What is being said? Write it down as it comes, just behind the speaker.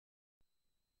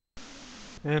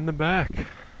And I'm back.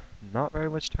 Not very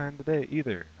much time today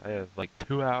either. I have like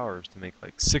 2 hours to make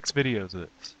like 6 videos of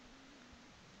this.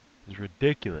 It's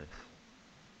ridiculous.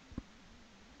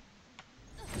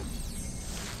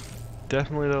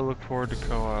 Definitely though look forward to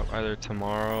co-op either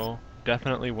tomorrow,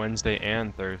 definitely Wednesday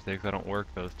and Thursday because I don't work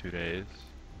those 2 days.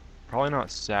 Probably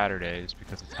not Saturdays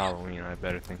because it's Halloween. I have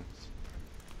better things.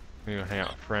 I'm gonna go hang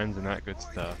out with friends and that good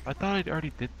stuff. I thought I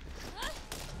already did this.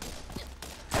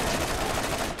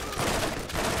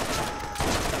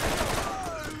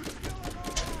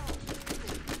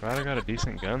 Glad I got a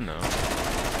decent gun though.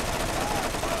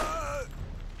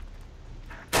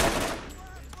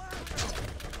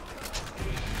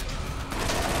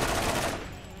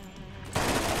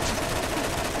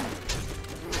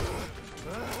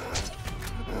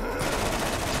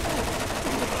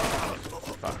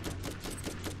 Fuck.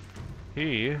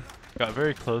 He got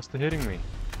very close to hitting me.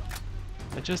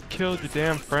 I just killed your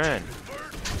damn friend.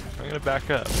 I'm gonna back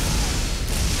up.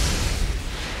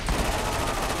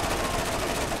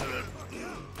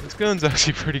 This gun's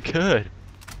actually pretty good.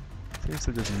 Seems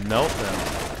to just melt them.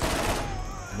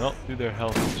 Melt through their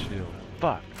health and shield.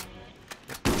 Fuck.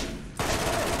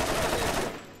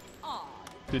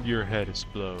 Did your head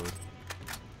explode?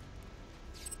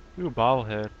 Ooh,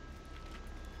 bobblehead.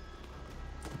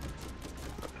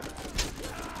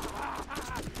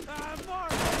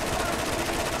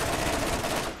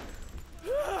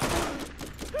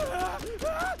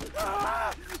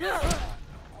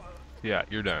 Yeah,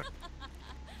 you're done.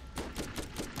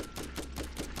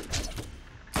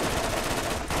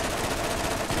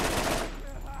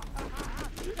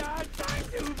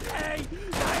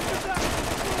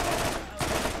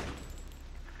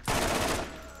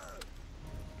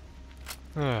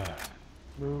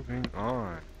 Moving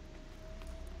on.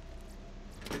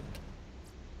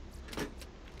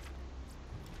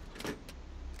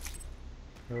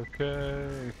 Okay,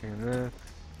 anything in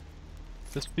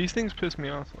this. These things piss me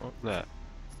off. Oh, that.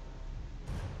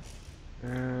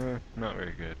 Not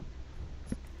very good.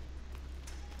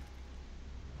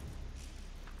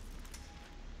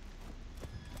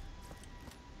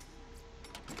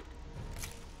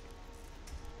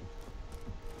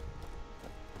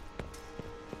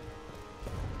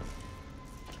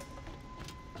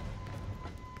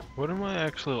 What are my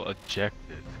actual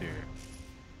objectives here?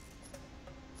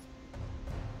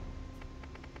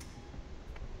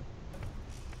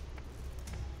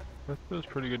 That does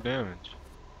pretty good damage.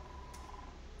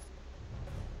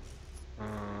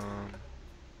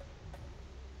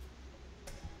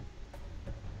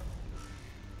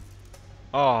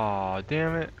 Aw,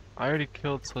 damn it. I already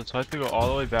killed Sledge, so I have to go all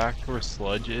the way back to where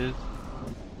Sledge is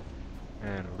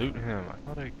and loot him. I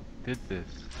thought I did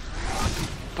this.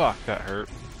 Fuck, that hurt.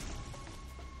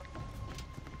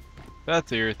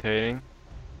 That's irritating.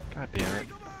 God damn it.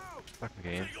 Fucking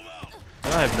game.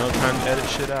 And I have no time to edit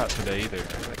shit out today either.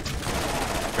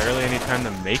 Like, barely any time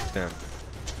to make them.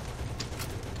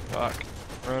 Fuck.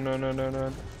 Run, run, run, run,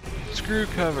 run. Screw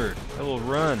cover. I will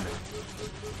run.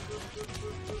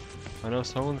 I know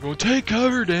someone's going, take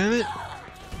cover, damn it!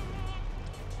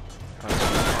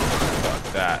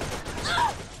 Fuck that.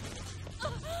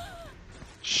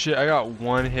 Shit, I got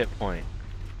 1 hit point.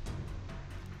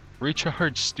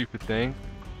 Recharge, stupid thing.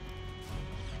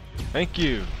 Thank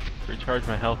you. Recharge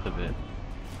my health a bit.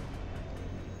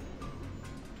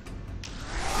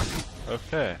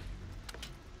 Okay.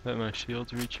 Let my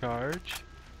shields recharge.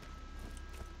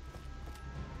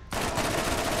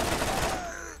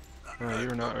 Oh, you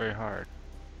were not very hard.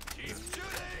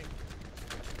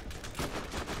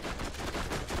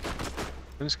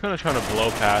 I'm just kind of trying to blow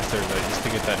past everybody just to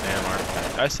get that damn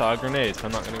artifact. I saw a grenade, so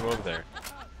I'm not going to go over there.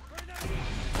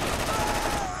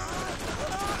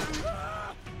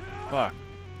 Fuck.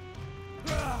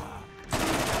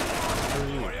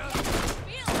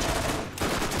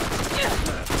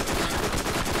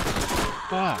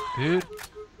 Fuck, dude.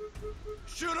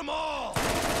 Shoot them all!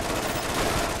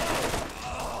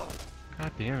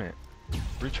 God damn it.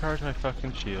 Recharge my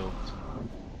fucking shields.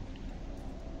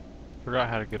 Forgot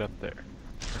how to get up there.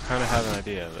 I kind of have an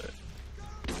idea of it.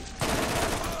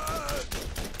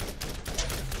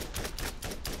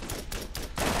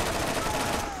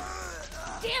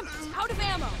 Damn it! Out of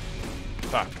ammo!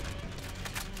 Fuck.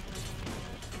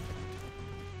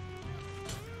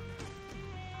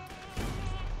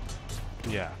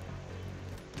 Yeah.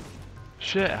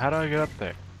 Shit, how do I get up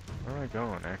there? Where am I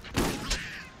going, actually?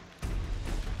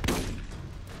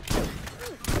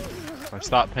 I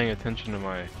stopped paying attention to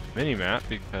my mini-map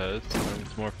because I'm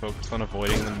just more focused on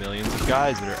avoiding the millions of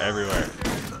guys that are everywhere.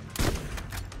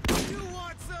 You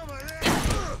want some of this?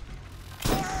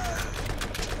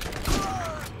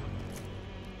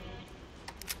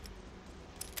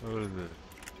 What is this?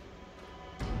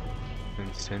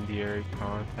 Incendiary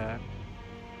contact?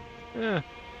 Eh,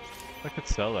 I could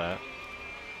sell that.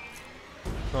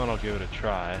 Thought I'll give it a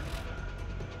try.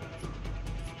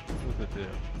 What does it do?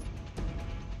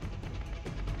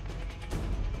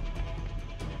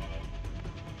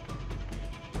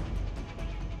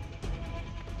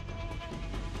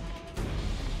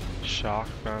 Shock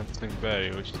bouncing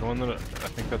Betty, which is the one that I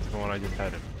think that's the one I just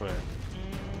had to quit.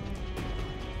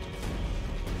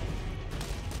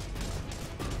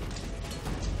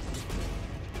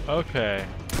 Okay.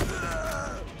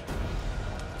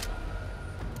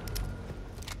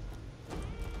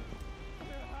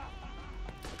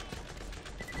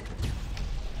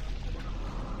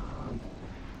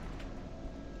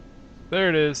 There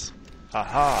it is.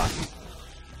 Haha.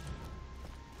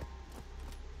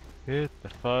 Hit the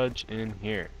fudge in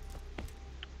here.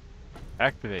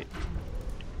 Activate.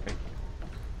 Okay.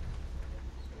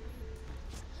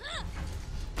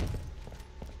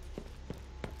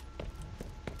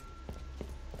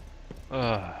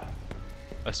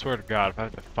 I swear to God, if I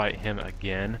have to fight him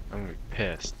again, I'm gonna be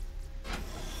pissed.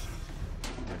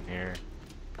 In here.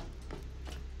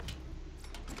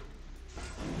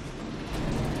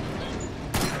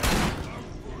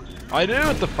 I do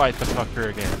have to fight the fucker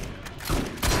again.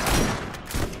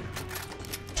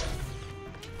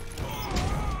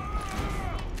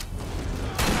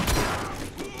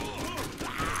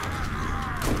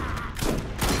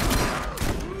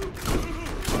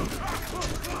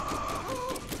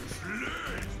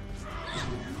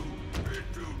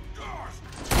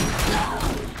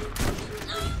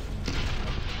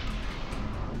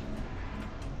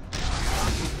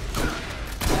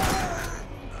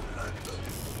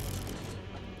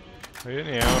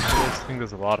 Yeah, this thing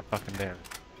does a lot of fucking damage.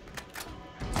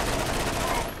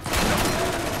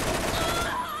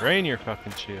 Drain your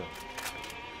fucking shield.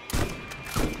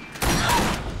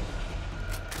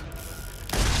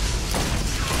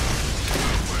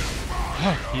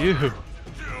 Fuck you.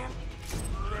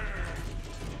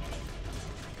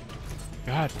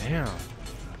 God damn.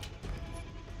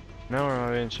 Now where am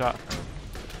I being shot from?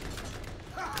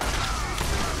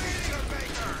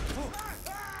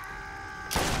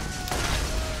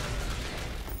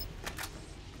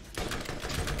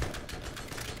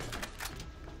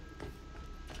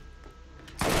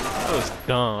 That was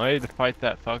dumb. I had to fight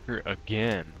that fucker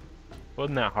again.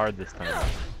 Wasn't that hard this time.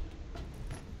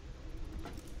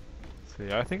 See,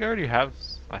 I think I already have.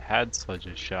 I had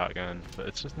Sledge's shotgun, but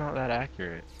it's just not that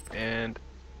accurate, and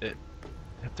you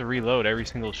have to reload every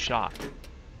single shot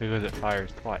because it fires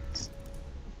twice.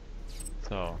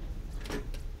 So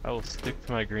I will stick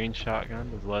to my green shotgun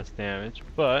with less damage,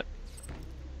 but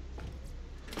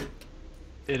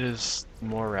it is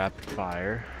more rapid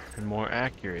fire and more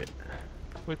accurate,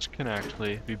 which can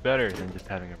actually be better than just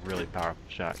having a really powerful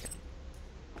shotgun.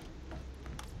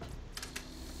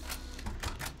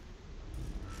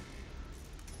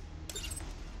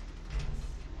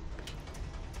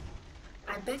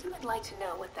 I bet you would like to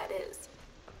know what that is.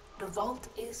 The vault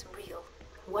is real.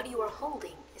 What you are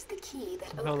holding is the key that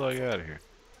opens How do I get out of here?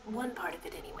 one part of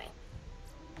it anyway.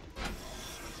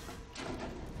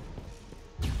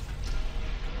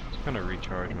 Just gonna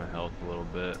recharge my health a little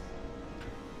bit.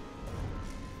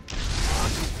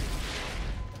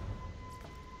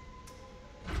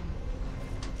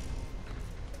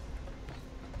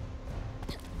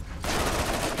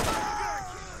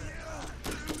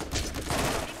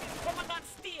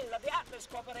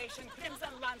 Crimson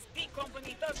Lance D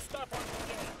Company, third stop on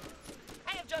the game.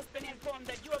 I have just been informed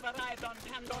that you have arrived on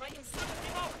Pandora in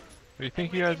South. Do you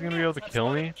think you guys are gonna be able to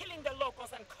kill me?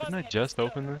 Didn't I just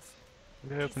open this?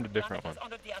 Maybe I opened a different one.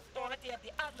 Under the authority of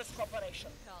the Atlas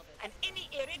Corporation. And any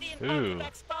Iridian Ooh.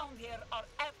 artifacts found here are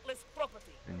Atlas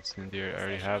property. Incendiary, I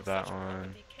already have that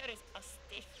one.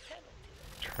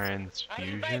 I invite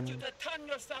you Transfusion. to turn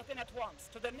yourself in at once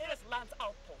to the nearest Lance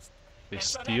outpost. They and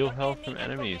steal surrender health any from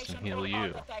enemies and information heal or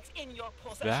you. artifacts in your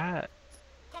possession. That.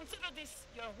 Consider this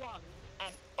your one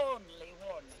and only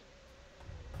warning.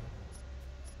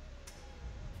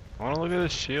 I wanna look at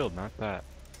this shield, not that.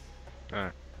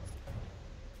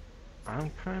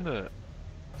 I'm kinda.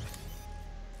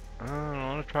 I don't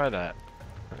wanna try that.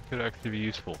 That could actually be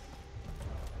useful.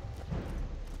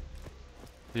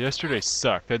 Yesterday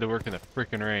sucked. I had to work in the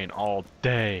freaking rain all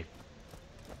day.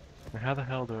 How the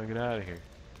hell do I get out of here?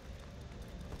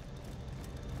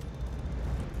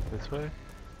 This way?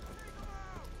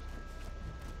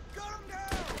 Gun him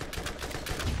down!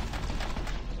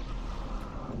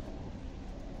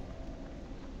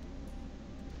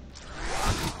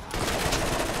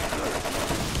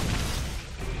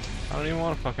 I don't even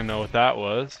want to fucking know what that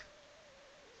was.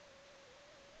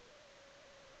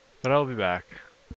 But I'll be back.